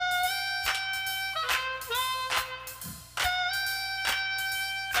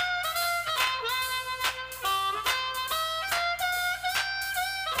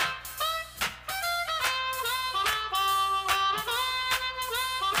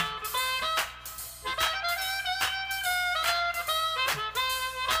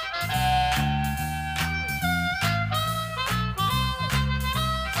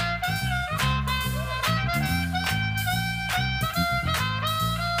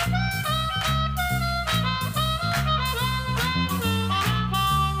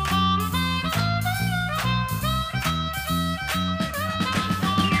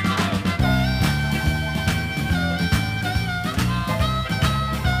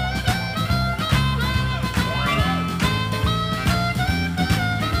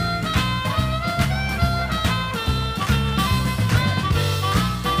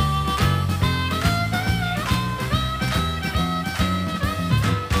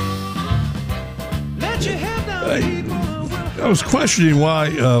I was questioning why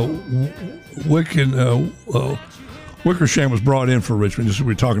Wickersham was brought in for Richmond. Just we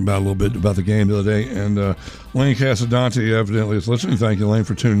were talking about a little bit about the game the other day, and Lane Casadante evidently is listening. Thank you, Lane,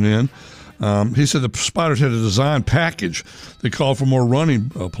 for tuning in. He said the Spiders had a design package that called for more running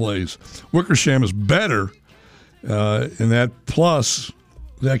plays. Wickersham is better in that, plus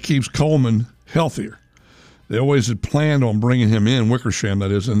that keeps Coleman healthier. They always had planned on bringing him in, Wickersham,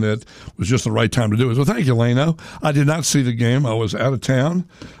 that is, and that was just the right time to do it. So thank you, Lano. I did not see the game. I was out of town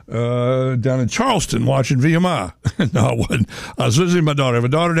down in Charleston watching VMI. No, I wasn't. I was visiting my daughter. I have a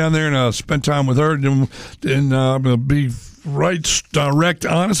daughter down there, and I spent time with her. And I'm going to be direct,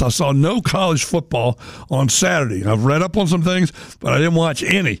 honest. I saw no college football on Saturday. I've read up on some things, but I didn't watch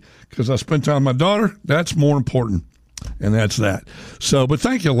any because I spent time with my daughter. That's more important. And that's that. So, but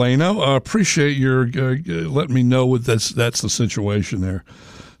thank you, Lano. I appreciate your letting me know what that's the situation there.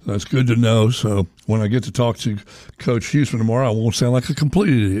 That's good to know. So when I get to talk to Coach Houston tomorrow, I won't sound like a complete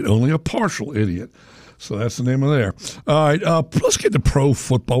idiot, only a partial idiot. So that's the name of there. All right, let's get to pro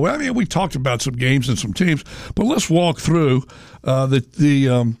football. I mean, we talked about some games and some teams, but let's walk through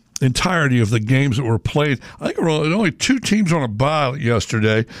the entirety of the games that were played. I think there were only two teams on a bye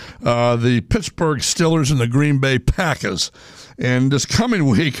yesterday, the Pittsburgh Steelers and the Green Bay Packers. And this coming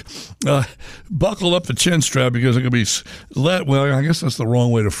week, buckle up the chin strap because it's going to be well, I guess that's the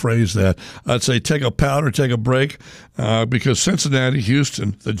wrong way to phrase that. I'd say take a powder, take a break, because Cincinnati,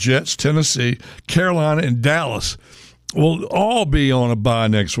 Houston, the Jets, Tennessee, Carolina, and Dallas will all be on a bye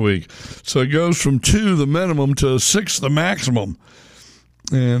next week. So it goes from 2, the minimum, to 6, the maximum.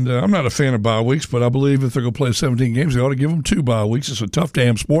 And I'm not a fan of bye weeks, but I believe if they're going to play 17 games, they ought to give them 2 bye weeks. It's a tough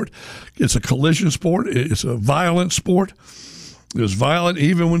damn sport. It's a collision sport. It's a violent sport. It was violent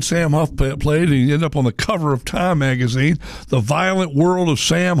even when Sam Huff played, and he ended up on the cover of Time magazine, The Violent World of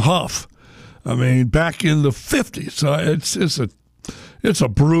Sam Huff. I mean, back in the 50s. So it's a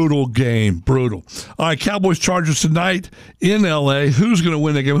brutal game, brutal. All right, Cowboys-Chargers tonight in L.A. Who's going to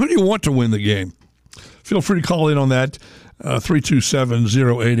win the game? Who do you want to win the game? Feel free to call in on that.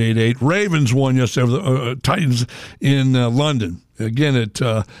 327-0888. Ravens won yesterday over the Titans in London. Again, at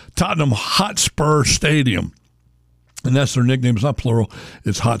Tottenham Hotspur Stadium. And that's their nickname. It's not plural.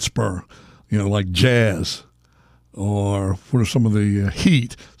 It's Hotspur. You know, like Jazz. Or what are some of the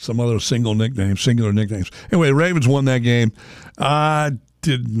Heat? Some other singular nicknames. Anyway, Ravens won that game. I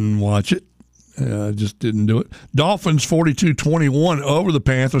didn't watch it. Just didn't do it. Dolphins 42-21 over the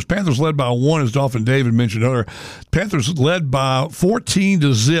Panthers. Panthers led by 1, as Dolphin David mentioned earlier. Panthers led by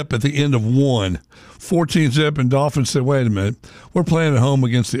 14-0 at the end of 1. 14-0, and Dolphins said, wait a minute, we're playing at home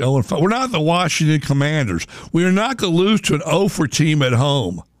against the 0-5. We're not the Washington Commanders. We are not going to lose to an 0-4 team at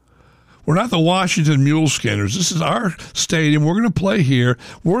home. We're not the Washington Mule Skinners. This is our stadium. We're going to play here.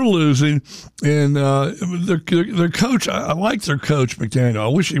 We're losing. And their coach, I like their coach, McDaniel. I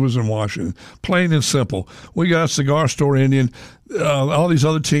wish he was in Washington. Plain and simple. We got Cigar Store Indian. All these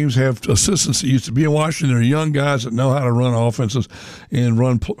other teams have assistants that used to be in Washington. They're young guys that know how to run offenses and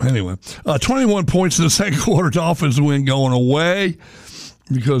run. Anyway, 21 points in the second quarter. Dolphins win going away.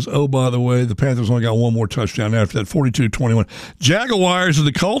 Because, oh, by the way, the Panthers only got one more touchdown after that, 42-21. Jaguars and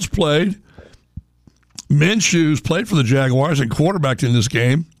the Colts played. Minshew's played for the Jaguars and quarterbacked in this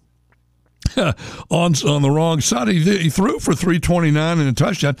game. on the wrong side, he threw for 329 and a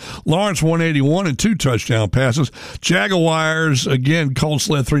touchdown. Lawrence 181 and 2 touchdown passes. Jaguars, again, Colts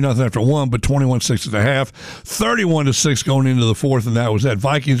led 3-0 after 1, but 21-6 at the half. 31-6 going into the fourth, and that was that.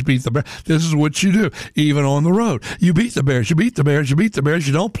 Vikings beat the Bears. This is what you do, even on the road. You beat the Bears. You beat the Bears. You beat the Bears.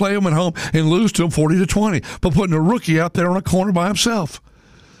 You don't play them at home and lose to them 40-20, but putting a rookie out there on a corner by himself.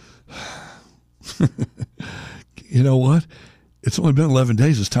 You know what? It's only been 11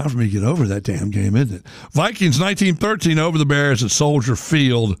 days. It's time for me to get over that damn game, isn't it? Vikings 19-13 over the Bears at Soldier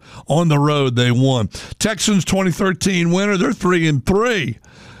Field. On the road, they won. Texans 2013 winner. They're 3-3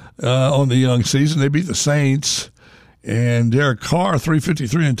 on the young season. They beat the Saints. And Derek Carr,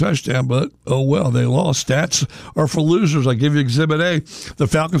 353 and touchdown, but oh well, they lost. Stats are for losers. I give you Exhibit A. The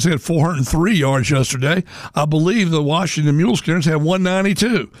Falcons had 403 yards yesterday. I believe the Washington Muleskinners had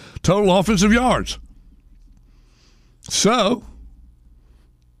 192 total offensive yards. So,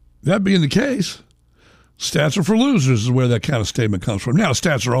 that being the case, stats are for losers is where that kind of statement comes from. Now,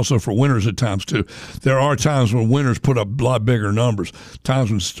 stats are also for winners at times, too. There are times when winners put up a lot bigger numbers,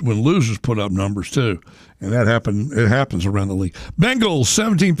 times when losers put up numbers, too. And it happens around the league. Bengals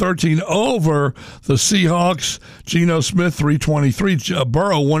 17-13 over the Seahawks. Geno Smith, 323.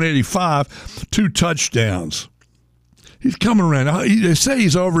 Burrow, 185. 2 touchdowns. He's coming around. They say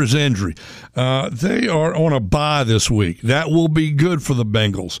he's over his injury. They are on a bye this week. That will be good for the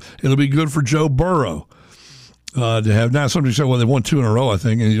Bengals. It'll be good for Joe Burrow. To have now, somebody said, well, they won 2 in a row, I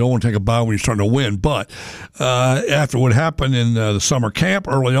think, and you don't want to take a bye when you're starting to win. But after what happened in the summer camp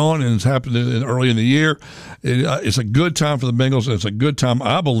early on, and it's happened early in the year, it's a good time for the Bengals, and it's a good time,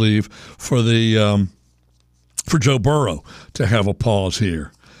 I believe, for Joe Burrow to have a pause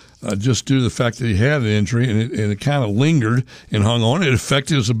here. Just due to the fact that he had an injury and it kind of lingered and hung on. It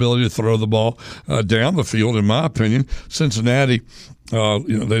affected his ability to throw the ball down the field, in my opinion. Cincinnati,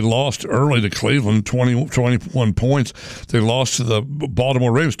 they lost early to Cleveland, 21 points. They lost to the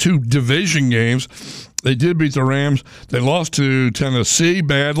Baltimore Ravens, 2 division games. They did beat the Rams. They lost to Tennessee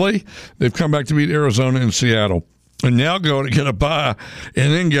badly. They've come back to beat Arizona and Seattle. And now go to get a bye,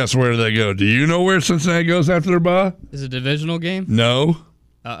 and then guess where they go? Do you know where Cincinnati goes after their bye? Is it a divisional game? No.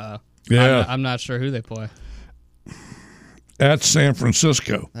 Yeah. I'm not sure who they play. At San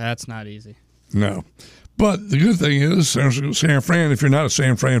Francisco. That's not easy. No. But the good thing is, San Fran, if you're not a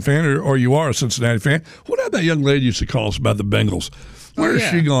San Fran fan or you are a Cincinnati fan, what did that young lady used to call us about the Bengals? Where has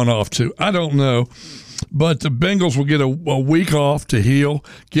she gone off to? I don't know. But the Bengals will get a week off to heal,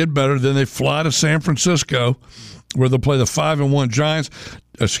 get better. Then they fly to San Francisco, where they'll play the 5-1 Giants,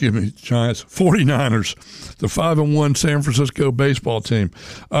 49ers, the 5-1 San Francisco baseball team.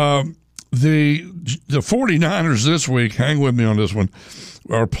 The 49ers this week, hang with me on this one,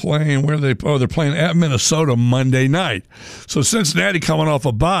 are playing they're playing at Minnesota Monday night. So Cincinnati coming off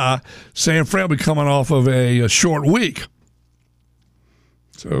a bye, San Fran will be coming off of a short week.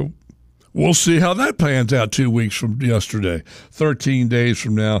 So we'll see how that pans out 2 weeks from yesterday, 13 days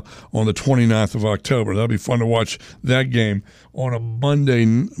from now on the 29th of October. That'll be fun to watch that game on a Monday.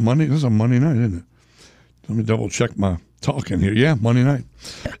 This is a Monday night, isn't it? Let me double check my talking here. Yeah, Monday night.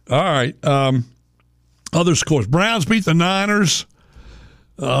 All right. Other scores. Browns beat the Niners.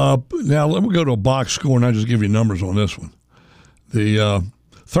 Now, let me go to a box score and I'll just give you numbers on this one. The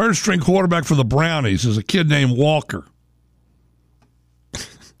third-string quarterback for the Brownies is a kid named Walker.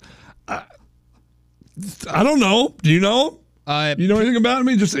 I don't know. Do you know him? You know anything about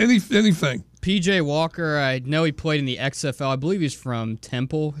him? Just anything. PJ Walker, I know he played in the XFL. I believe he's from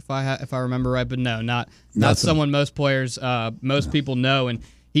Temple, if I remember right. But no, not someone most people know. And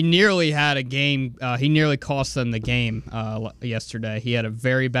he nearly had a game. He nearly cost them the game yesterday. He had a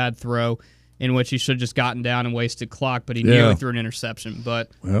very bad throw in which he should have just gotten down and wasted clock, but he nearly threw an interception. But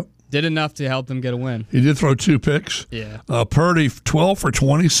did enough to help them get a win. He did throw 2 picks. Yeah. Purdy, 12 for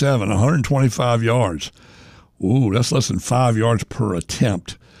 27, 125 yards. Ooh, that's less than 5 yards per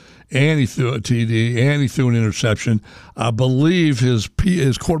attempt. And he threw a TD, and he threw an interception. I believe his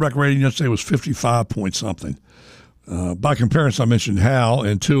quarterback rating yesterday was 55 point something. By comparison, I mentioned Hal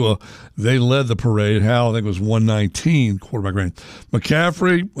and Tua. They led the parade. Hal, I think, was 119 quarterback rating.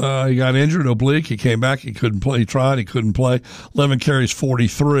 McCaffrey, he got injured, oblique. He came back. He couldn't play. He tried. He couldn't play. 11 carries,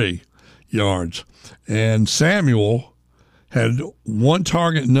 43 yards. And Samuel had 1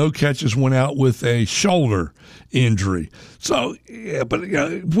 target, no catches, went out with a shoulder injury. So, yeah, but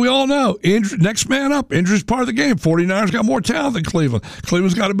we all know, next man up. Injury's part of the game. 49ers got more talent than Cleveland.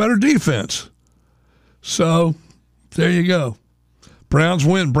 Cleveland's got a better defense. So, there you go. Browns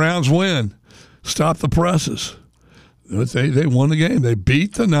win. Stop the presses. They won the game. They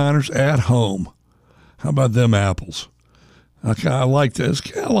beat the Niners at home. How about them apples? I like this.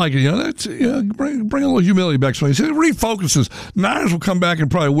 I like it. Bring a little humility back. So he said, refocuses. Niners will come back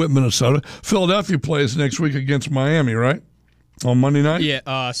and probably whip Minnesota. Philadelphia plays next week against Miami, right? On Monday night?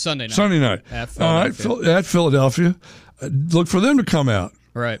 Yeah, Sunday night. Sunday night. At Philadelphia. All right, at Philadelphia. Look for them to come out.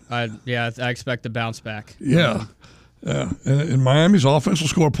 Right. I expect to bounce back. Yeah. And Miami's offense will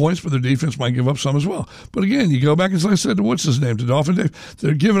score points, but their defense might give up some as well. But again, you go back, as I said, to what's his name, to Dolphins,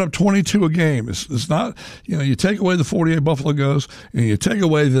 they're giving up 22 a game. It's not, you take away the 48 Buffalo goes, and you take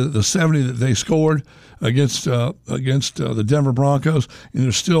away the 70 that they scored against the Denver Broncos, and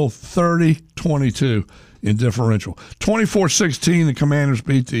they're still 30-22 in differential. 24-16, the Commanders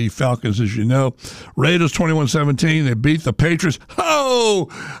beat the Falcons, as you know. Raiders 21-17, they beat the Patriots. Oh,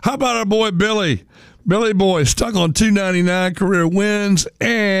 how about our boy Billy? Billy Boy stuck on 299 career wins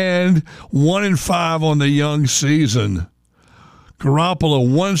and 1-5 on the young season. Garoppolo,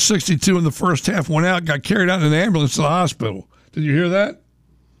 162 in the first half, went out, got carried out in an ambulance to the hospital. Did you hear that?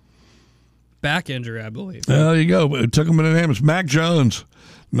 Back injury, I believe. There you go. It took him in an ambulance. Mac Jones,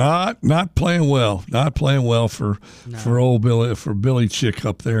 not playing well. Not playing well for Billy Chick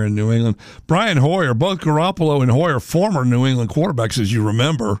up there in New England. Brian Hoyer, both Garoppolo and Hoyer, former New England quarterbacks, as you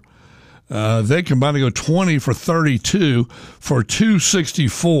remember. They combined to go 20 for 32 for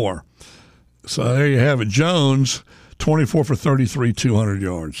 264. So there you have it. Jones, 24 for 33, 200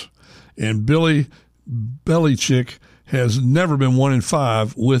 yards. And Billy Belichick has never been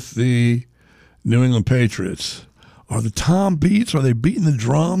 1-5 with the New England Patriots. Are the Tom Beats, are they beating the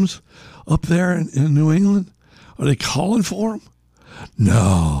drums up there in New England? Are they calling for them?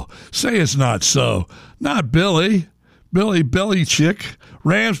 No. Say it's not so. Not Billy. Billy Belichick.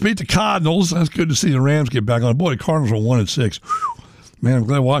 Rams beat the Cardinals. That's good to see the Rams get back on. Boy, the Cardinals are 1-6. Man, I'm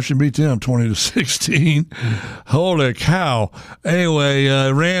glad Washington beat them 20-16. Holy cow. Anyway,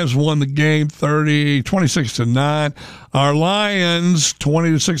 Rams won the game 26-9. Our Lions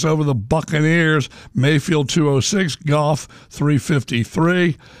 20-6 over the Buccaneers. Mayfield 206, Goff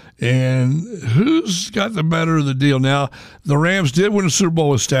 353. And who's got the better of the deal? Now, the Rams did win a Super Bowl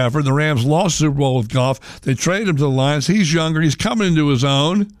with Stafford. The Rams lost the Super Bowl with Goff. They traded him to the Lions. He's younger. He's coming into his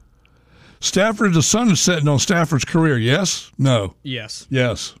own. Stafford, the sun is setting on Stafford's career. Yes? No? Yes.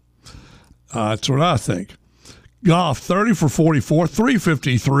 Yes. That's what I think. Goff, 30 for 44,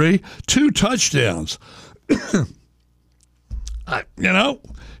 353, 2 touchdowns.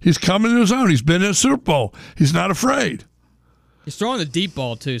 He's coming into his own. He's been in a Super Bowl. He's not afraid. He's throwing the deep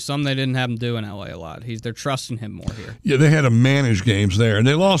ball, too, something they didn't have him do in L.A. a lot. They're trusting him more here. Yeah, they had to manage games there, and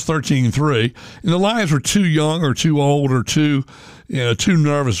they lost 13-3. And the Lions were too young or too old or too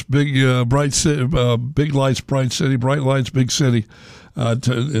nervous. Big, bright city, big lights, bright city, bright lights, big city.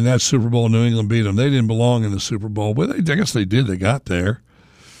 In that Super Bowl, New England beat them. They didn't belong in the Super Bowl, but I guess they did. They got there.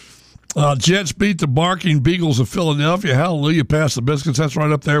 Jets beat the Barking Beagles of Philadelphia. Hallelujah, past the Biscuits. That's right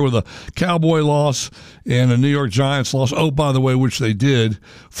up there with a Cowboy loss and a New York Giants loss. Oh, by the way, which they did,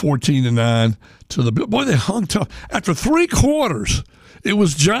 14-9 to the – boy, they hung tough. After 3 quarters, it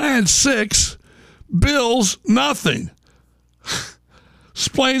was Giants 6, Bills nothing.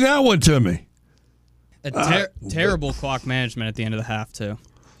 Explain that one to me. Terrible clock management at the end of the half, too.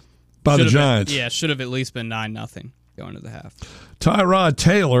 By the Giants. Should have at least been 9-0 going to the half. Tyrod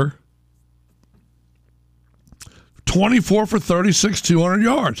Taylor, 24 for 36, 200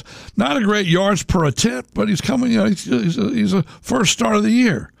 yards. Not a great yards per attempt, but he's coming. He's a first start of the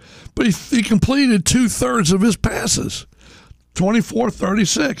year. But he completed 2/3 of his passes.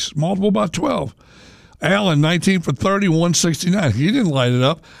 24-36, multiple by 12. Allen, 19 for 30, 169. He didn't light it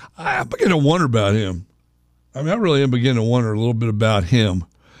up. I begin to wonder about him. I really am beginning to wonder a little bit about him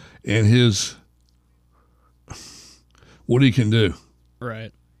and what he can do.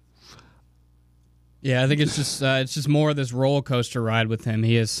 Right. Yeah, I think it's just more of this roller coaster ride with him.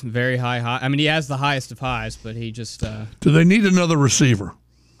 He is very high. I mean, he has the highest of highs, but he just. Do they need another receiver?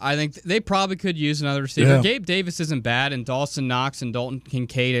 I think they probably could use another receiver. Yeah. Gabe Davis isn't bad, and Dawson Knox and Dalton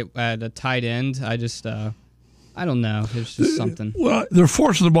Kincaid at a tight end. I don't know. It's just something. Well, they're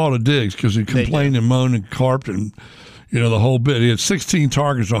forcing the ball to Diggs because he complained and moaned and carped and the whole bit. He had 16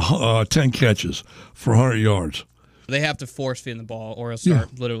 targets, 10 catches for 100 yards. They have to force feed the ball or else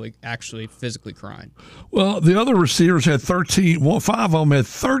start literally actually physically crying. Well, the other receivers had 13. Well, 5 of them had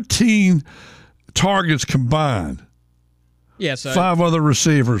 13 targets combined. Yeah, so 5 other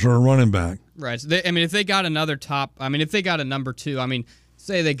receivers or a running back. Right. So if they got if they got a number 2,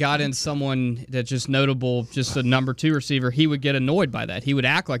 say they got in someone that's just notable, just a number 2 receiver, he would get annoyed by that. He would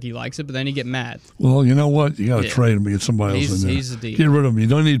act like he likes it, but then he'd get mad. Well, you know what? You got to trade him and get somebody else in there. He's a deep. Get rid of him. You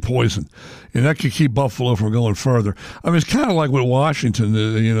don't need poison. And that could keep Buffalo from going further. It's kind of like with Washington.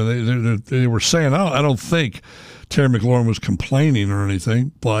 They were saying, I don't think Terry McLaurin was complaining or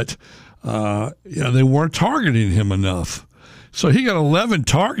anything, but they weren't targeting him enough. So he got 11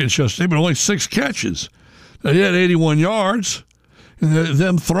 targets yesterday, but only 6 catches. He had 81 yards. And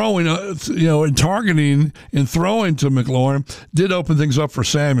them throwing, and targeting and throwing to McLaurin did open things up for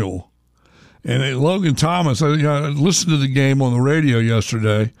Samuel. And Logan Thomas, I listened to the game on the radio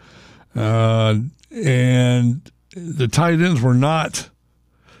yesterday, and the tight ends were not.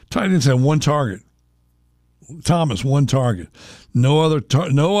 Tight ends had 1 target. Thomas, 1 target. No other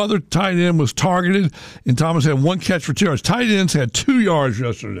tight end was targeted, and Thomas had 1 catch for 2 yards. Tight ends had 2 yards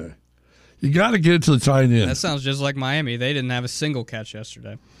yesterday. You got to get it to the tight end. That sounds just like Miami. They didn't have a single catch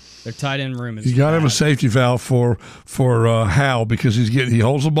yesterday. Their tight end room is. You got to have a safety valve for Howell because he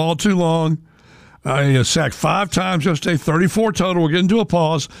holds the ball too long. He was sacked 5 times yesterday, 34 total. We're getting to a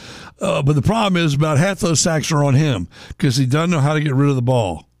pause, but the problem is about half those sacks are on him because he doesn't know how to get rid of the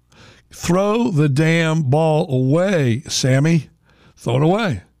ball. Throw the damn ball away, Sammy. Throw it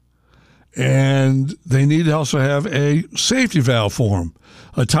away. And they need to also have a safety valve for him,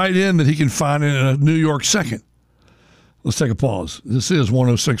 a tight end that he can find in a New York second. Let's take a pause. This is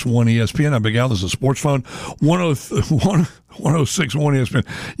 106.1 ESPN. I'm Big Al. This is Sports Phone 106.1 ESPN.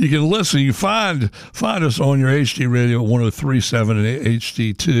 You can listen. You find us on your HD radio at 103.7 and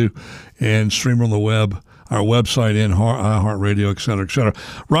HD2 and stream on the web, our website, and iHeartRadio, et cetera, et cetera.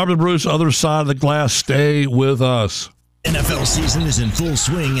 Robert Bruce, other side of the glass. Stay with us. NFL season is in full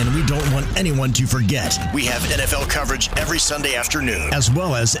swing, and we don't want anyone to forget. We have NFL coverage every Sunday afternoon, as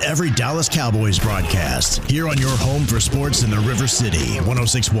well as every Dallas Cowboys broadcast. Here on your home for sports in the River City,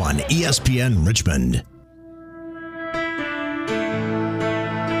 106.1 ESPN Richmond.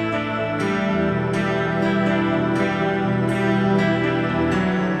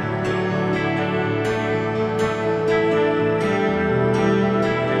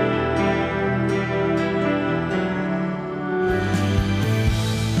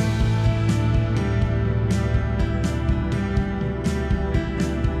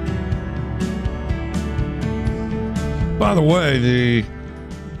 By the way, the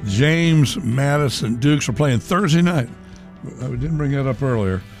James Madison Dukes are playing Thursday night. I didn't bring that up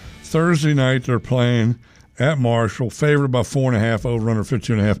earlier. Thursday night they're playing at Marshall, favored by 4.5, over under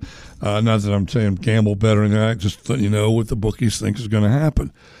 52.5. Not that I'm saying gamble better than that, just let you know what the bookies think is going to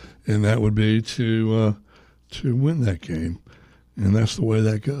happen, and that would be to win that game, and that's the way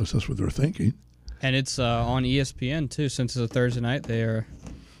that goes. That's what they're thinking. And it's on ESPN too, since it's a Thursday night. There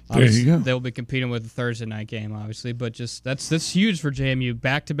you go. They'll be competing with the Thursday night game, obviously, but just that's huge for JMU.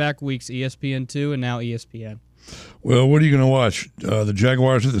 Back-to-back weeks, ESPN2 and now ESPN. Well, what are you going to watch? The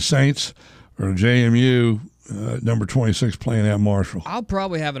Jaguars or the Saints, or JMU number 26 playing at Marshall? I'll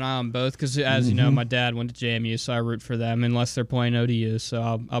probably have an eye on both because, as you know, my dad went to JMU, so I root for them unless they're playing ODU.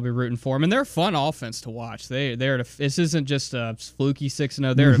 So I'll be rooting for them, and they're a fun offense to watch. This isn't just a fluky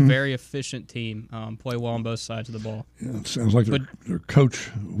 6-0. They're a very efficient team. Play well on both sides of the ball. Yeah, it sounds like their coach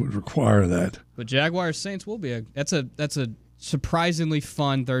would require that. But Jaguars Saints will be that's a surprisingly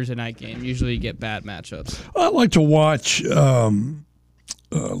fun Thursday night game. Usually you get bad matchups. I like to watch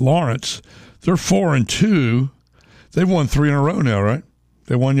Lawrence. They're 4-2. They've won 3 in a row now, right?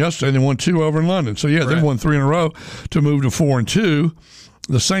 They won yesterday. They won 2 over in London. So, yeah, they've won 3 in a row to move to 4-2.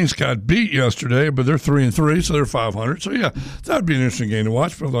 The Saints got beat yesterday, but they're 3-3, so they're 500. So, yeah, that would be an interesting game to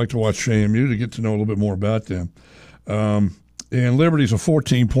watch. But I'd like to watch JMU to get to know a little bit more about them. And Liberty's a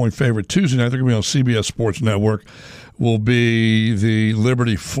 14-point favorite Tuesday night. They're going to be on CBS Sports Network. Will be the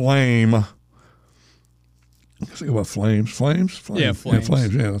Liberty Flame. Think about Flames. Flames? Yeah, Flames. Yeah,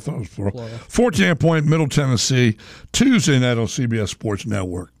 Flames. Yeah, I thought it was plural. 14-point Middle Tennessee, Tuesday night on CBS Sports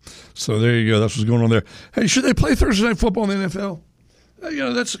Network. So there you go. That's what's going on there. Hey, should they play Thursday night football in the NFL?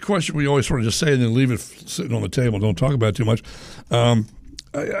 That's a question we always sort of just say and then leave it sitting on the table. Don't talk about it too much. I'm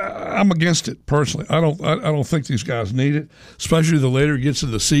against it personally. I don't think these guys need it, especially the later it gets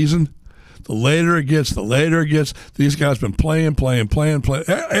in the season. The later it gets, these guys been playing.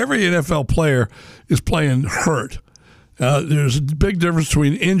 Every NFL player is playing hurt. There's a big difference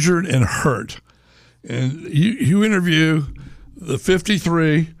between injured and hurt. And you interview the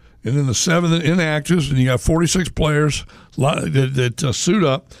 53 and then the 7 inactives, and you got 46 players that suit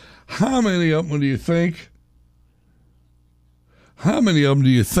up. How many of them do you think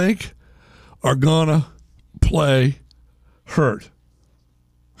are going to play hurt?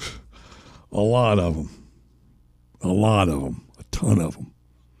 A lot of them. A ton of them.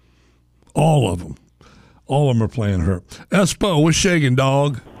 All of them are playing hurt. Espo, what's shaking,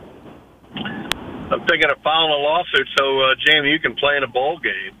 dog? I'm thinking of filing a lawsuit so, Jamie, you can play in a bowl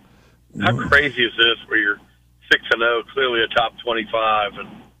game. How crazy is this where you're 6-0, clearly a top 25, and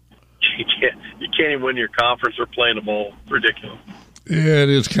you can't even win your conference or play in a bowl? It's ridiculous. Yeah, it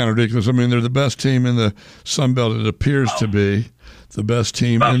is kind of ridiculous. I mean, they're the best team in the Sun Belt. It appears to be the best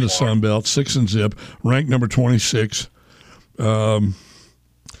team in the Sun Belt, 6-0, ranked number 26.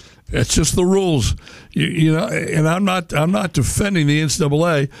 It's just the rules, you know. And I'm not defending the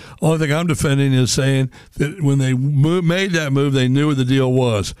NCAA. Only thing I'm defending is saying that when they made that move, they knew what the deal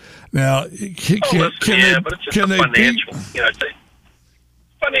was. Now, but it's just financial. It's a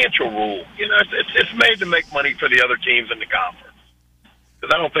financial rule. It's made to make money for the other teams in the conference.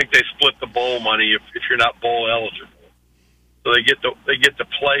 Because I don't think they split the bowl money if you're not bowl eligible. So they get to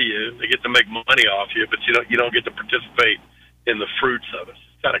play you, they get to make money off you, but you don't get to participate in the fruits of it.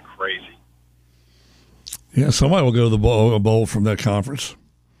 It's kind of crazy. Yeah, somebody will go to the bowl from that conference.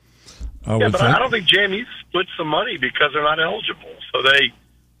 I don't think JMU splits the money because they're not eligible. So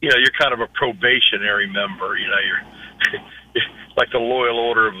you're kind of a probationary member. You're like the Loyal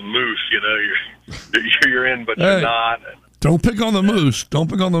Order of the Moose. You're in, but you're not. Don't pick on the Moose. Don't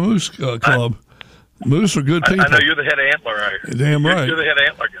pick on the Moose Club. Moose are good people. I know you're the head antler right here. Damn right. You're the head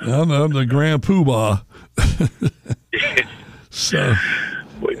antler guy. I'm the grand poobah. So,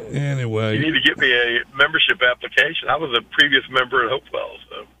 anyway. You need to get me a membership application. I was a previous member at Hopewell,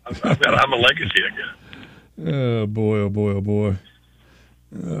 so I'm a legacy, I guess. Oh, boy.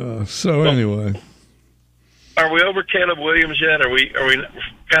 Anyway. Are we over Caleb Williams yet? Are we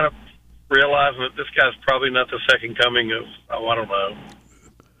kind of realizing that this guy's probably not the second coming of, I don't know,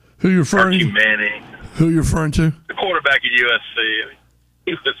 who you're referring Archie Manning. Who you're referring to? The quarterback at USC. I mean,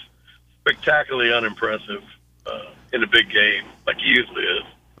 he was spectacularly unimpressive in a big game, like he usually is.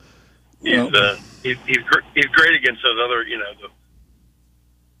 He's great against those other, the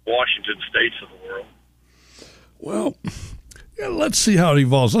Washington States of the world. Well, yeah, let's see how it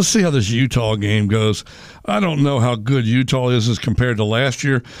evolves. Let's see how this Utah game goes. I don't know how good Utah is as compared to last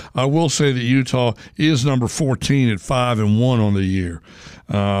year. I will say that Utah is number 14 at 5-1 on the year.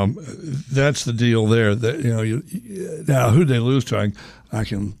 That's the deal there. That now who they lose to, I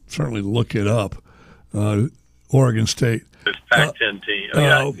can certainly look it up. Oregon State. This Pac-10 team.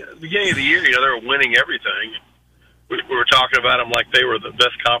 At the beginning of the year, they were winning everything. We were talking about them like they were the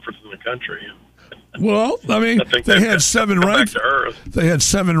best conference in the country. Well, I mean, they had 7 ranked. They had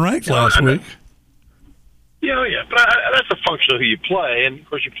 7 ranked last week. Yeah, but that's a function of who you play, and of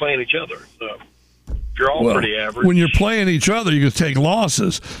course you're playing each other. So if you're all pretty average. When you're playing each other, you can take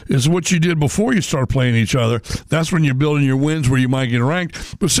losses. It's what you did before you start playing each other. That's when you're building your wins where you might get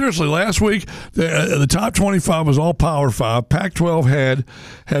ranked. But seriously, last week the top 25 was all Power 5. Pac-12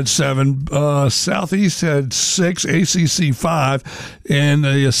 had 7. Southeast had 6. ACC 5, and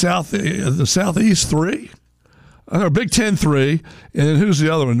the Southeast 3. Big 10 3, and then who's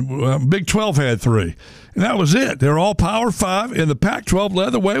the other one? Big 12 had 3. And that was it. They're all Power 5, and the Pac-12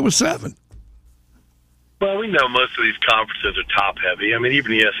 led the way with 7. Well, we know most of these conferences are top-heavy. I mean,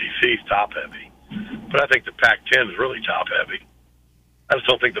 even the SEC is top-heavy. But I think the Pac-10 is really top-heavy. I just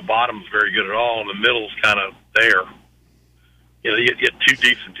don't think the bottom's very good at all, and the middle's kind of there. You get 2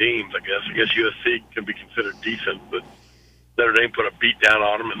 decent teams, I guess. I guess USC can be considered decent, but Notre Dame put a beat down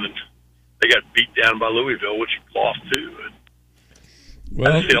on them, and then they got beat down by Louisville, which lost too.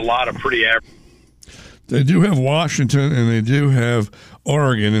 Well, I see a lot of pretty average. They do have Washington, and they do have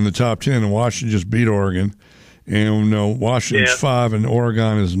Oregon in the top 10, and Washington just beat Oregon. And Washington's 5 and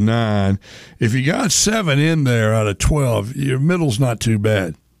Oregon is 9. If you got 7 in there out of 12, your middle's not too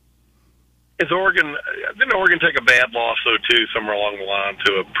bad. Didn't Oregon take a bad loss, though, too, somewhere along the line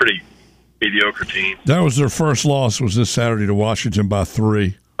to a pretty mediocre team? That was their first loss, was this Saturday to Washington by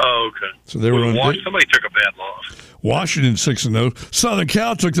 3. Oh, okay. So they were somebody took a bad loss. Washington 6-0. Southern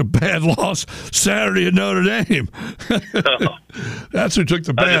Cal took the bad loss Saturday at Notre Dame. That's who took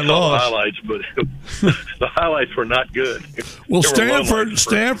the bad loss. The highlights, but the highlights were not good. Well,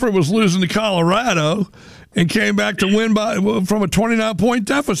 Stanford was losing to Colorado and came back to win from a 29-point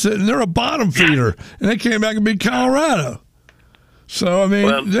deficit, and they're a bottom feeder, and they came back and beat Colorado. So I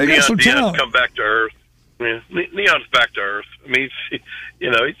mean, they got some talent. Come back to earth. Yeah, Neon's back to earth. I mean,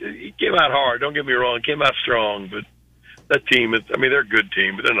 he came out hard. Don't get me wrong, he came out strong, but that team they're a good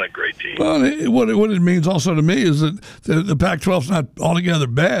team, but they're not a great team. Well, what it means also to me is that the Pac-12 is not altogether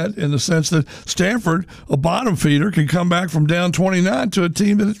bad in the sense that Stanford, a bottom feeder, can come back from down 29 to a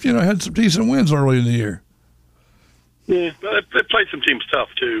team that had some decent wins early in the year. Yeah, they played some teams tough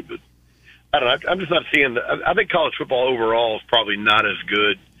too, but I don't know. I'm just not seeing. I think college football overall is probably not as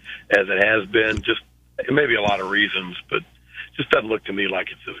good as it has been. Just maybe a lot of reasons, but it just doesn't look to me like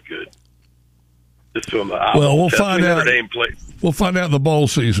it's as good. Well, we'll find out. We'll find out in the bowl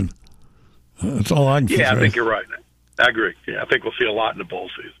season. That's all I can say. Yeah, I think you're right. I agree. Yeah, I think we'll see a lot in the bowl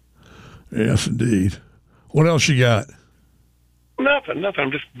season. Yes, indeed. What else you got? Nothing.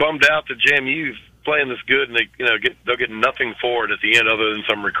 I'm just bummed out that JMU's playing this good, and they'll get nothing for it at the end other than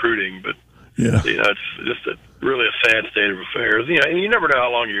some recruiting. But yeah, it's just really a sad state of affairs. And you never know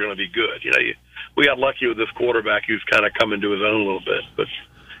how long you're going to be good. We got lucky with this quarterback who's kind of come into his own a little bit, but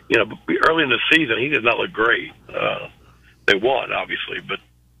early in the season he did not look great. They won, obviously, but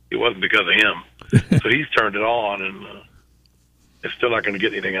it wasn't because of him. So he's turned it on, and they're still not going to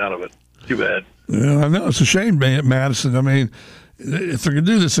get anything out of it. Too bad. Yeah, I know. It's a shame, Madison. I mean, if they're going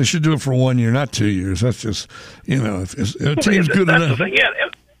to do this, they should do it for 1 year, not 2 years. That's just, if a team's good enough. That's the thing.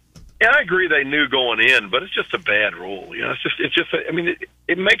 Yeah, I agree they knew going in, but it's just a bad rule. It's just. I mean,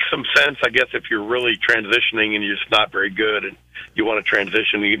 it makes some sense, I guess, if you're really transitioning and you're just not very good and you want to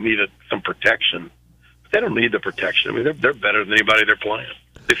transition, you need some protection. But they don't need the protection. I mean, they're better than anybody they're playing.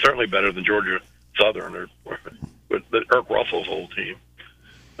 They're certainly better than Georgia Southern or Irk Russell's whole team.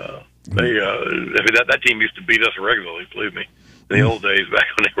 That team used to beat us regularly, believe me. In the old days, back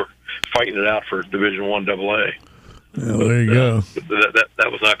when they were fighting it out for Division I AA. Well, there you go. That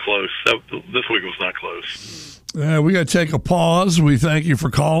was not close. This week was not close. We got to take a pause. We thank you for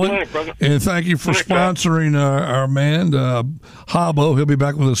calling, and thank you for sponsoring our man Hobbo. He'll be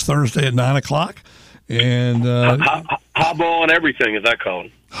back with us Thursday at 9:00. And Hobbo on everything, as I call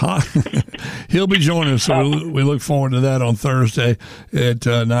him. he'll be joining us. So we look forward to that on Thursday at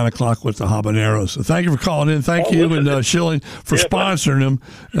 9 o'clock with the Habaneros. So thank you for calling in. Thank you and Schilling for sponsoring them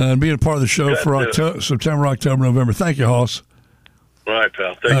and being a part of the show for September, October, November. Thank you, Hoss. All right,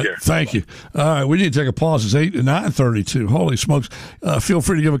 pal. Take care. Thank you. All right, we need to take a pause. It's 9:32. Holy smokes. Feel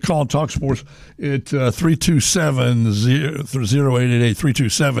free to give a call and talk sports at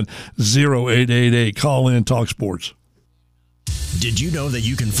 327-0888, 327-0888. Call in, talk sports. Did you know that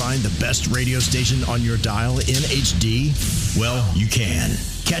you can find the best radio station on your dial in HD? Well, you can.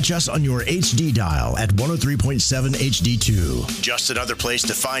 Catch us on your HD dial at 103.7 HD2. Just another place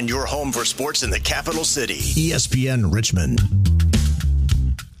to find your home for sports in the capital city. ESPN Richmond.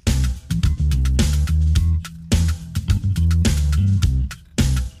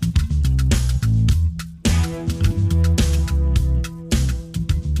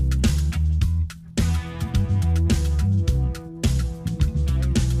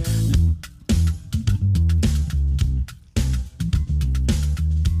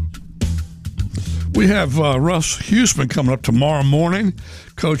 We have Russ Huesman coming up tomorrow morning,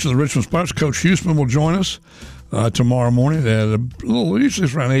 coach of the Richmond Spiders. Coach Huesman will join us tomorrow morning at usually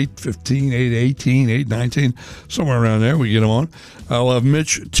it's around 8:15, 8:18, 8:19, somewhere around there. We get him on. I'll have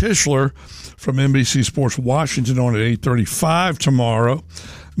Mitch Tischler from NBC Sports Washington on at 8:35 tomorrow.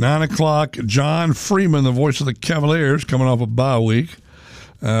 9 o'clock, John Freeman, the voice of the Cavaliers, coming off a bye week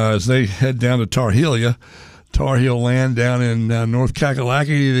as they head down to Tar Heel land down in North Kakalaki.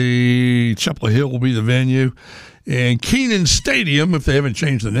 The Chapel Hill will be the venue. And Keenan Stadium, if they haven't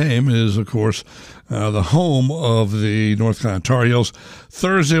changed the name, is, of course, the home of the North Carolina Tar Heels.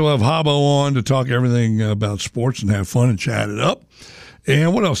 Thursday, we'll have Habbo on to talk everything about sports and have fun and chat it up.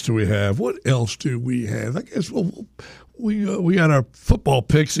 And what else do we have? I guess we got our football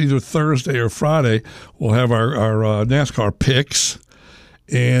picks either Thursday or Friday. We'll have our NASCAR picks.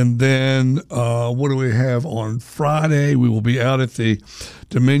 And then what do we have on Friday? We will be out at the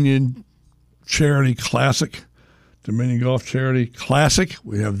Dominion Golf Charity Classic.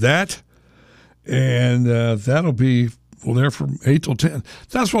 We have that. And that'll be, there from 8 till 10.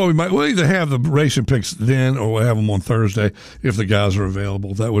 That's why we'll either have the racing picks then or we'll have them on Thursday if the guys are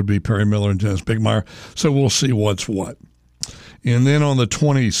available. That would be Perry Miller and Dennis Bigmeyer. So we'll see what's what. And then on the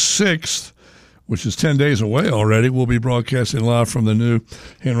 26th, which is 10 days away already, we'll be broadcasting live from the new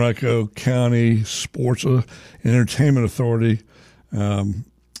Henrico County Sports and Entertainment Authority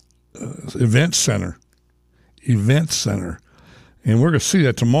Event Center. And we're going to see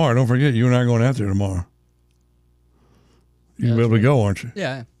that tomorrow. Don't forget, you and I are going out there tomorrow. You'll be able to go, aren't you?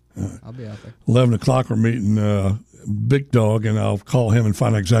 Yeah. I'll be out there. 11 o'clock, we're meeting Big Dog, and I'll call him and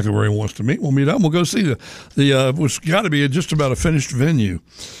find out exactly where he wants to meet. We'll meet up. We'll go see what's got to be just about a finished venue.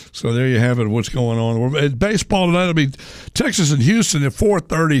 So there you have it, what's going on. At baseball tonight, it'll be Texas and Houston at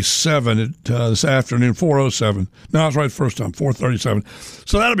 4:37 this afternoon, 4:07. No, I was right first time, 4:37.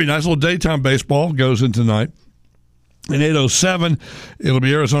 So that'll be nice. A little daytime baseball goes in tonight. In 8:07, it'll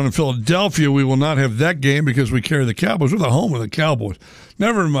be Arizona and Philadelphia. We will not have that game because we carry the Cowboys. We're the home of the Cowboys.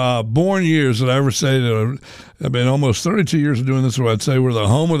 Never in my born years did I ever say that. I've been almost 32 years of doing this where I'd say we're the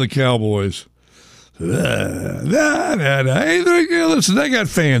home of the Cowboys. Hey, listen, they got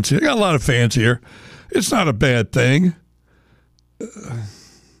fans here. They got a lot of fans here. It's not a bad thing.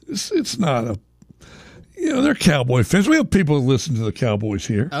 It's not a... they're Cowboy fans. We have people that listen to the Cowboys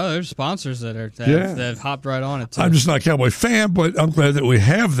here. Oh, there's sponsors that have hopped right on it, too. I'm just not a Cowboy fan, but I'm glad that we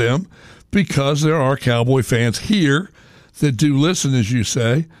have them because there are Cowboy fans here that do listen, as you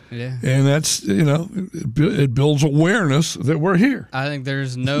say. Yeah. And that's, it builds awareness that we're here. I think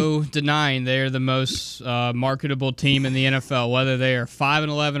there's no denying they're the most marketable team in the NFL, whether they are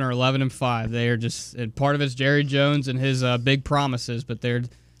 5-11 or 11-5. They are just, and part of it's Jerry Jones and his big promises, but they're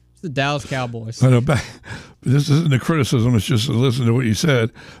the Dallas Cowboys. I know, this isn't a criticism. It's just to listen to what you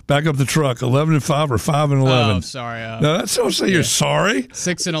said. Back up the truck. 11-5 or 5-11. Oh, sorry. No, that's don't say you're sorry.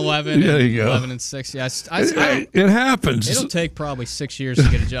 6-11. There you go. 11-6. Yes, it happens. It'll take probably 6 years to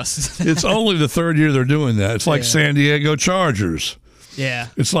get adjusted. It's only the third year they're doing that. It's like San Diego Chargers. Yeah.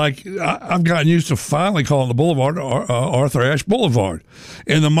 It's like I've gotten used to finally calling the boulevard Arthur Ashe Boulevard,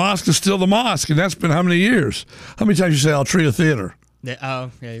 and the mosque is still the mosque, and that's been how many years? How many times you say Altria Theater? Yeah,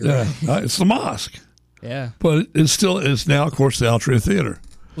 you're right. It's the mosque. Yeah. But it's now, of course, the Altria Theater.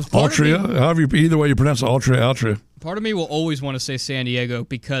 Altria, either way you pronounce it, Altria. Part of me will always want to say San Diego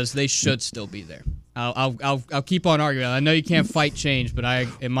because they should still be there. I'll keep on arguing. I know you can't fight change, but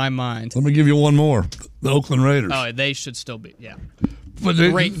in my mind. Let me give you one more. The Oakland Raiders. Oh, they should still be, yeah. But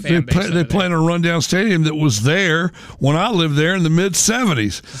they play in a rundown stadium that was there when I lived there in the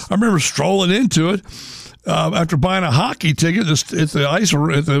mid-'70s. I remember strolling into it. after buying a hockey ticket at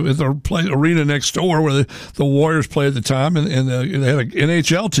the arena next door where the Warriors played at the time, and they had an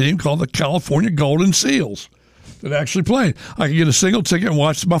NHL team called the California Golden Seals that actually played. I could get a single ticket and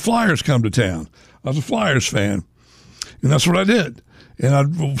watch my Flyers come to town. I was a Flyers fan, and that's what I did. And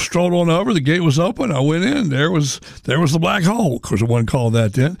I strolled on over. The gate was open. I went in. There was the black hole. Of course, it wasn't called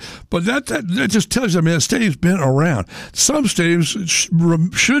that then. But that just tells you, I mean, that stadium's been around. Some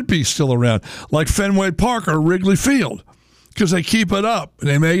stadiums should be still around, like Fenway Park or Wrigley Field, because they keep it up and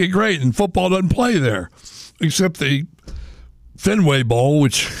they make it great. And football doesn't play there, except the Fenway Bowl,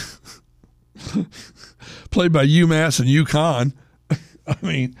 which played by UMass and UConn. I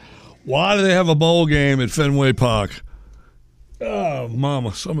mean, why do they have a bowl game at Fenway Park? Oh,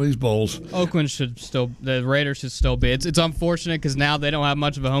 mama, some of these bowls. The Raiders should still be. It's unfortunate because now they don't have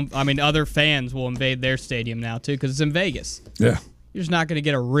much of a home. I mean, other fans will invade their stadium now, too, because it's in Vegas. Yeah. You're just not going to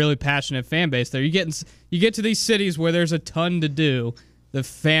get a really passionate fan base there. You get to these cities where there's a ton to do, the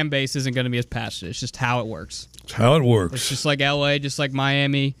fan base isn't going to be as passionate. It's just how it works. It's how it works. It's just like L.A., just like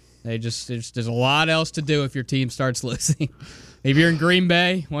Miami. There's a lot else to do if your team starts losing. If you're in Green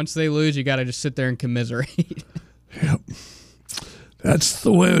Bay, once they lose, you got to just sit there and commiserate. Yep. That's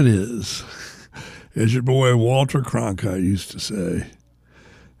the way it is. As your boy Walter Cronkite used to say.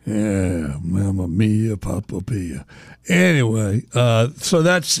 Yeah, Mamma Mia, Papa Pia. Anyway, so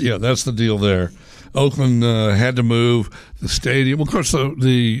that's the deal there. Oakland had to move the stadium. Of course,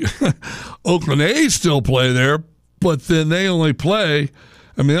 the Oakland A's still play there, but then they only draw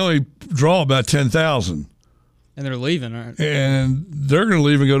about 10,000. And they're leaving, aren't they? And they're going to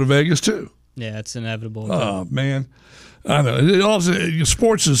leave and go to Vegas, too. Yeah, it's inevitable. Oh, man. I know.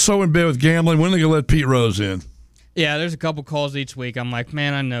 Sports is so in bed with gambling. When are they going to let Pete Rose in? Yeah, there's a couple calls each week. I'm like,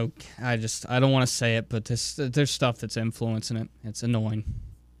 man, I know. I don't want to say it, but there's stuff that's influencing it. It's annoying.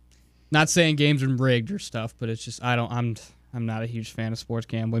 Not saying games are rigged or stuff, but it's just I'm not a huge fan of sports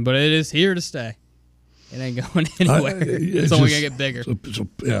gambling, but it is here to stay. It ain't going anywhere. It's only going to get bigger.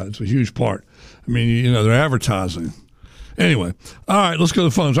 It's a huge part. I mean, they're advertising. Anyway, all right, let's go to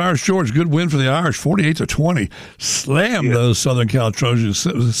the phones. Irish George, good win for the Irish, 48-20. Slammed those Southern Cal Trojans.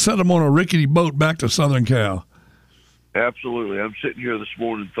 Set them on a rickety boat back to Southern Cal. Absolutely. I'm sitting here this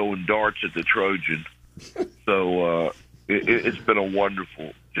morning throwing darts at the Trojan. So it's been a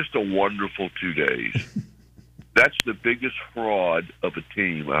wonderful 2 days. That's the biggest fraud of a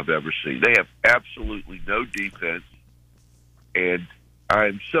team I've ever seen. They have absolutely no defense, and I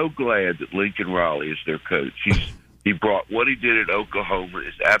am so glad that Lincoln Riley is their coach. He brought what he did at Oklahoma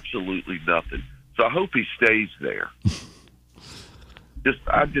is absolutely nothing. So I hope he stays there.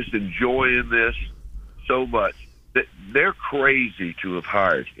 I'm just enjoying this so much. They're crazy to have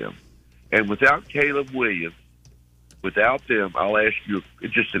hired him. And without Caleb Williams, without them, I'll ask you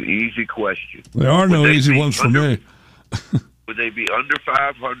just an easy question. There are no easy ones for me. Would they be under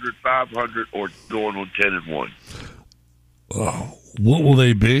 500, or going on 10-1? Oh, what will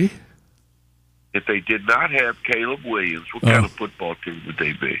they be? If they did not have Caleb Williams, what kind of football team would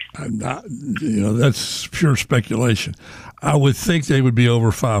they be? I'm not. That's pure speculation. I would think they would be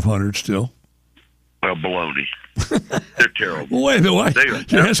over 500 still. Well, baloney. They're terrible. Wait a minute.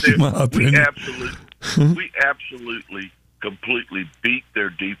 You're asking my opinion. We absolutely, completely beat their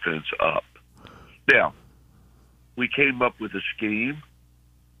defense up. Now, we came up with a scheme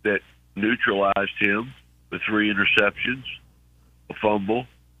that neutralized him with 3 interceptions, a fumble,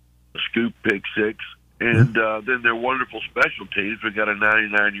 a scoop pick 6, and then their wonderful special teams. We got a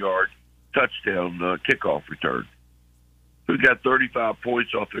 99-yard touchdown kickoff return. We got 35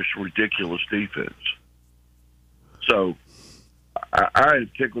 points off this ridiculous defense. So I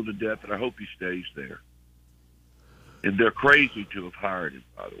am tickled to death, and I hope he stays there. And they're crazy to have hired him,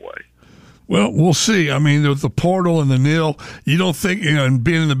 by the way. Well, we'll see. I mean, with the portal and the nil, you don't think, and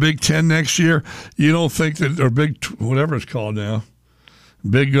being in the Big Ten next year, you don't think that, or Big, whatever it's called now,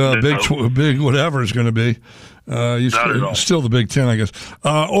 big whatever it's going to be. Still the Big Ten, I guess.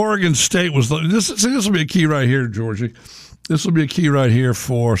 Oregon State was this will be a key right here, Georgie. This will be a key right here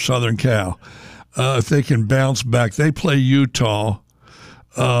for Southern Cal. If they can bounce back, they play Utah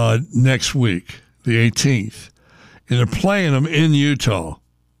next week, the 18th, and they're playing them in Utah.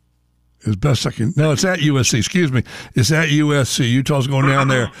 As best I can. No, it's at USC. Excuse me. It's at USC. Utah's going down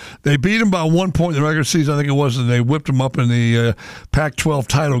there. They beat them by 1 point in the regular season, I think it was, and they whipped them up in the Pac-12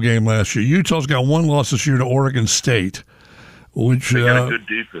 title game last year. Utah's got 1 loss this year to Oregon State, which they got a good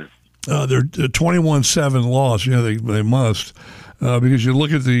defense. They're 21-7 loss. Yeah, they must, because you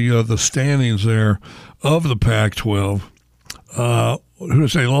look at the standings there of the Pac-12. Who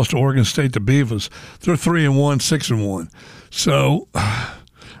say lost to Oregon State, the Beavers? They're 3-1, 6-1. So.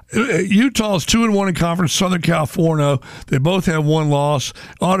 Utah's 2-1 in conference. Southern Cal 4-0. They both have one loss.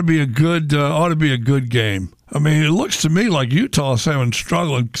 Ought to be a good game. I mean, it looks to me like Utah's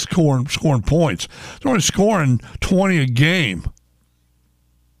struggling scoring points. They're only scoring 20 a game.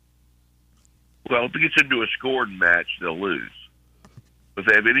 Well, if it gets into a scoring match, they'll lose. If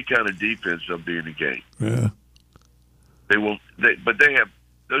they have any kind of defense, they'll be in the game. Yeah. They will. But they have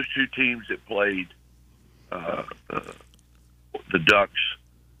those two teams that played the Ducks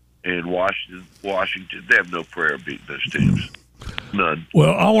and Washington. They have no prayer of beating those teams. None.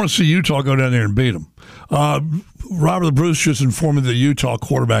 Well, I want to see Utah go down there and beat them. Robert Bruce just informed me that the Utah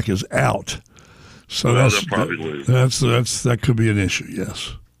quarterback is out. So they'll probably lose. That could be an issue.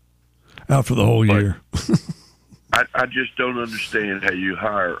 Yes, out for the whole year. I just don't understand how you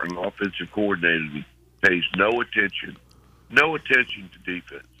hire an offensive coordinator who pays no attention to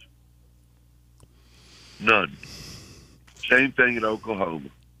defense. None. Same thing at Oklahoma.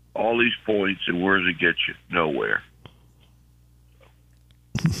 All these points, and where does it get you? Nowhere.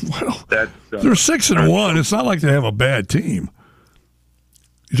 Well, they're 6-1. It's not like they have a bad team.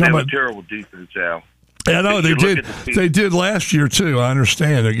 They have a terrible defense, Al. Yeah, I know they did. They did last year too. I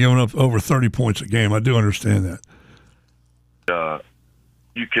understand. They're giving up over 30 points a game. I do understand that.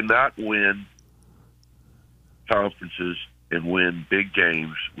 You cannot win conferences and win big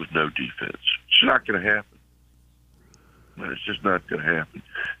games with no defense. It's not going to happen. It's just not going to happen.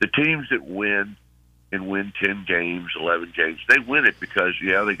 The teams that win and win 10 games, 11 games, they win it because,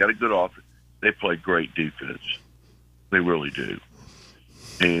 they got a good offense. They play great defense. They really do.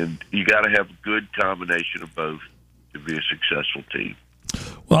 And you got to have a good combination of both to be a successful team.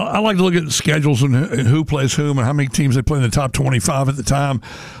 Well, I like to look at the schedules and who plays whom and how many teams they play in the top 25 at the time.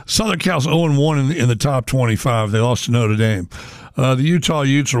 Southern Cal's 0-1 in the top 25. They lost to Notre Dame. The Utah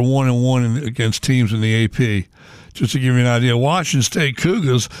Utes are 1-1 against teams in the AP. Just to give you an idea, Washington State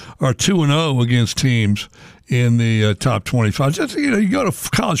Cougars are 2-0 against teams in the top 25. Just, you go to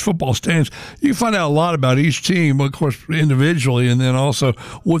college football stands, you can find out a lot about each team, of course, individually, and then also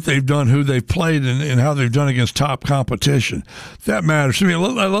what they've done, who they've played, and how they've done against top competition. That matters to me.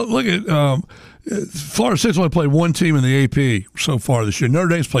 Look at Florida State's only played one team in the AP so far this year. Notre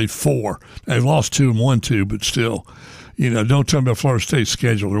Dame's played 4. They've lost 2 and won 2, but still. Don't tell me about Florida State's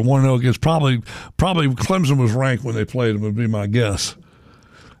schedule. They're 1-0 against probably Clemson was ranked when they played them, would be my guess.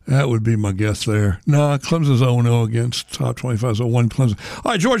 That would be my guess there. No, Clemson's 0-0 against top 25, so 1 Clemson.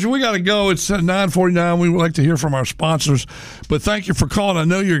 All right, Georgia, we got to go. It's 9:49. We would like to hear from our sponsors, but thank you for calling. I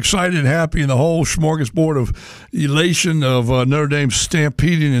know you're excited and happy, and the whole smorgasbord of elation of Notre Dame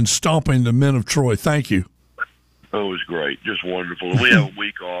stampeding and stomping the men of Troy. Thank you. Oh, it was great. Just wonderful. We have a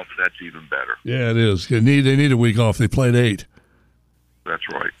week off, and that's even better. Yeah, it is. They need a week off. They played 8. That's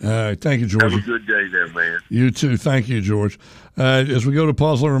right. All right. Thank you, George. Have a good day there, man. You too. Thank you, George. As we go to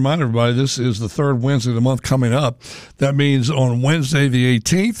pause, let me remind everybody, this is the third Wednesday of the month coming up. That means on Wednesday the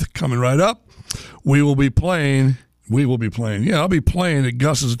 18th, coming right up, we will be playing. Yeah, I'll be playing at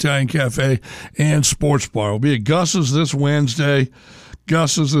Gus's Italian Cafe and Sports Bar. We'll be at Gus's this Wednesday.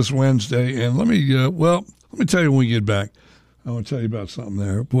 And let me tell you when we get back. I want to tell you about something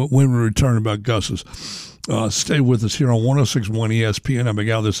there when we return about Gus's. Stay with us here on 106.1 ESPN. I'm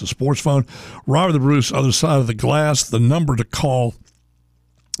Miguel. This is Sports Phone. Robert the Bruce, other side of the glass. The number to call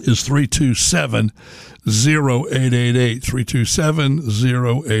is 327-0888.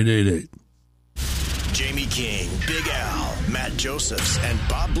 327-0888. Jamie King, Big Al, Matt Josephs, and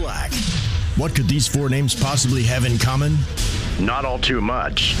Bob Black. What could these 4 names possibly have in common? Not all too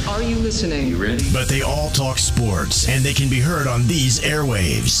much. Are you listening? You ready? But they all talk sports, and they can be heard on these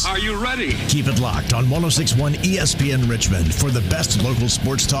airwaves. Are you ready? Keep it locked on 106.1 ESPN Richmond for the best local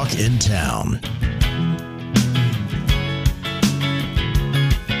sports talk in town.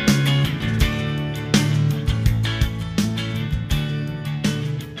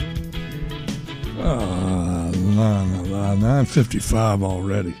 No, 9:55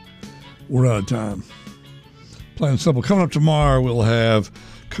 already. We're out of time. Plain and simple. Coming up tomorrow, we'll have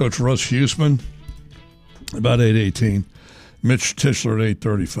Coach Russ Huesman about 8:18. Mitch Tischler at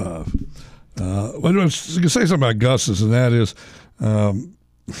 8:35. I was going to say something about Gus's, and that is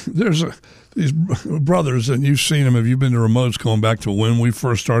there's these brothers, and you've seen them if you've been to remotes going back to when we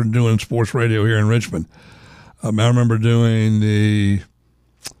first started doing sports radio here in Richmond. I remember doing the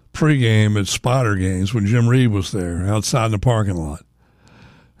pregame at Spider games when Jim Reed was there outside in the parking lot,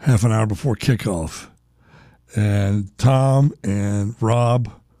 half an hour before kickoff. And Tom and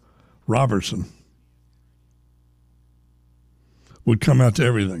Rob Robertson would come out to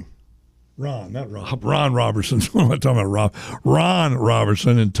everything. Ron Robertson. What am I talking about, Rob? Ron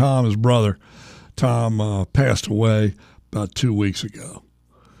Robertson and Tom, his brother. Tom passed away about 2 weeks ago.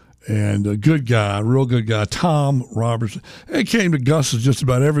 And a good guy, real good guy, Tom Robertson. He came to Gus's just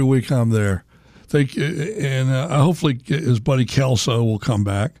about every week I'm there. Hopefully his buddy Kelso will come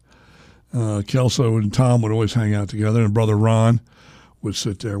back. Kelso and Tom would always hang out together, and brother Ron would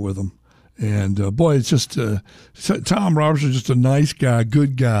sit there with them. And, boy, it's just Tom Robertson is just a nice guy,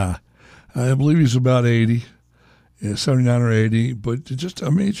 good guy. I believe he's about 80, 79 or 80. But it's just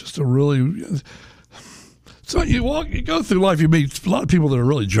a really – so you go through life, you meet a lot of people that are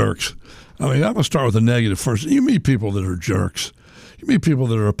really jerks. I mean, I'm going to start with the negative first. You meet people that are jerks. You meet people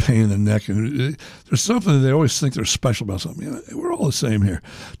that are a pain in the neck, and there's something that they always think they're special about something. You know, we're all the same here.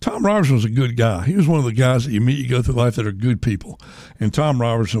 Tom Robertson was a good guy. He was one of the guys that you meet, you go through life that are good people. And Tom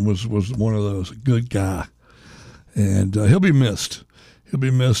Robertson was one of those, a good guy. And he'll be missed. He'll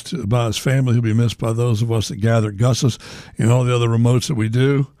be missed by his family. He'll be missed by those of us that gather at Gus's and all the other remotes that we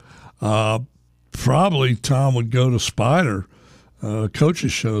do. Probably Tom would go to Spider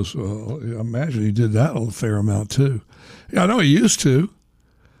coaches shows. I imagine he did that a fair amount too. Yeah, I know he used to,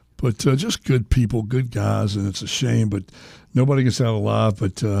 but just good people, good guys, and it's a shame, but nobody gets out alive.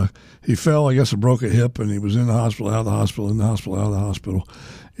 But he fell, I guess, and broke a hip, and he was in the hospital, out of the hospital, in the hospital, out of the hospital,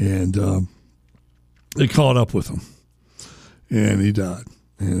 and they caught up with him, and he died.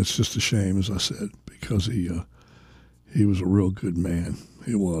 And it's just a shame, as I said, because he was a real good man.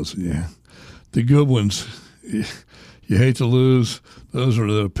 He was, yeah. The good ones, you hate to lose. Those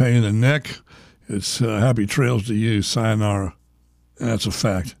are the pain in the neck. It's happy trails to you, sayonara. And that's a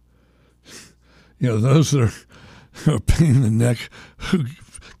fact. You know, those that are a pain in the neck,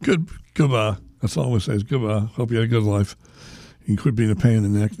 goodbye. That's all I say is goodbye. Hope you had a good life. You can quit being a pain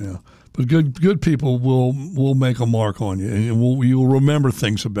in the neck now. But good people will make a mark on you, and you'll remember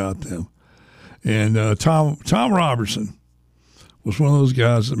things about them. And Tom Robertson was one of those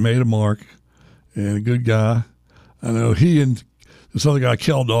guys that made a mark, and a good guy. I know he and this other guy,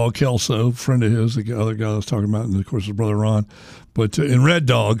 Kelso, friend of his, the other guy I was talking about, and of course his brother Ron. But in Red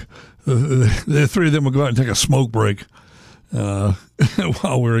Dog, the three of them would go out and take a smoke break while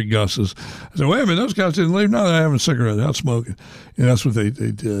we were at Gus's. I said, wait a minute, those guys didn't leave? No, they're having a cigarette, they're out smoking. And that's what they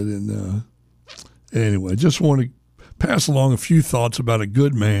did. And anyway, just want to pass along a few thoughts about a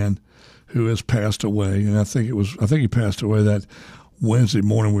good man who has passed away. And I think he passed away that Wednesday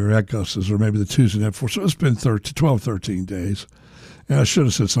morning we were at Gus's, or maybe the Tuesday night before. So it's been 12, 13 days. And I should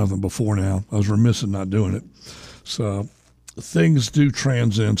have said something before now. I was remiss in not doing it. So things do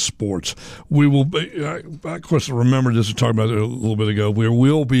transcend sports. We will be, of course, I remember this, we talked about it a little bit ago. We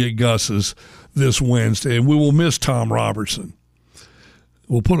will be at Gus's this Wednesday, and we will miss Tom Robertson.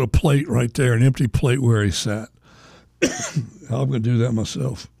 We'll put a plate right there, an empty plate where he sat. I'm going to do that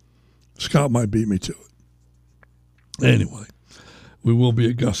myself. Scott might beat me to it. Anyway, we will be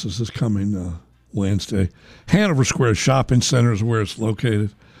at Gus's this coming Wednesday. Hanover Square Shopping Center is where it's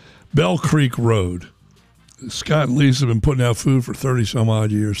located. Bell Creek Road. Scott and Lisa have been putting out food for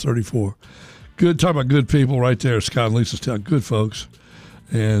 30-some-odd years, 34. Good, talk about good people right there. Scott and Lisa's town, good folks.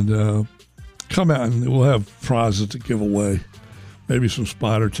 And come out and we'll have prizes to give away. Maybe some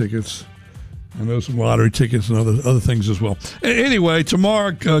Spider tickets. I know some lottery tickets and other things as well. Anyway,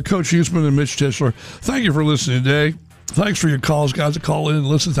 tomorrow, Coach Huesman and Mitch Tischler, thank you for listening today. Thanks for your calls, guys, that call in and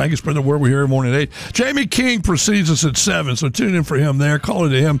listen. Thank you for spreading the word. We're here every morning at 8. Jamie King precedes us at 7, so tune in for him there. Call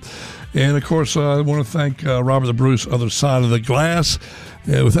into him. And, of course, I want to thank Robert the Bruce, other side of the glass.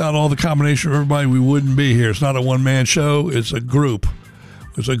 Without all the combination of everybody, we wouldn't be here. It's not a one-man show. It's a group.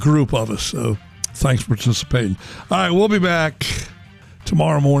 It's a group of us. So thanks for participating. All right, we'll be back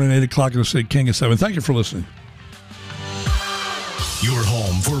tomorrow morning, 8 o'clock in the City King at 7. Thank you for listening. Your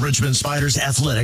home for Richmond Spiders Athletics.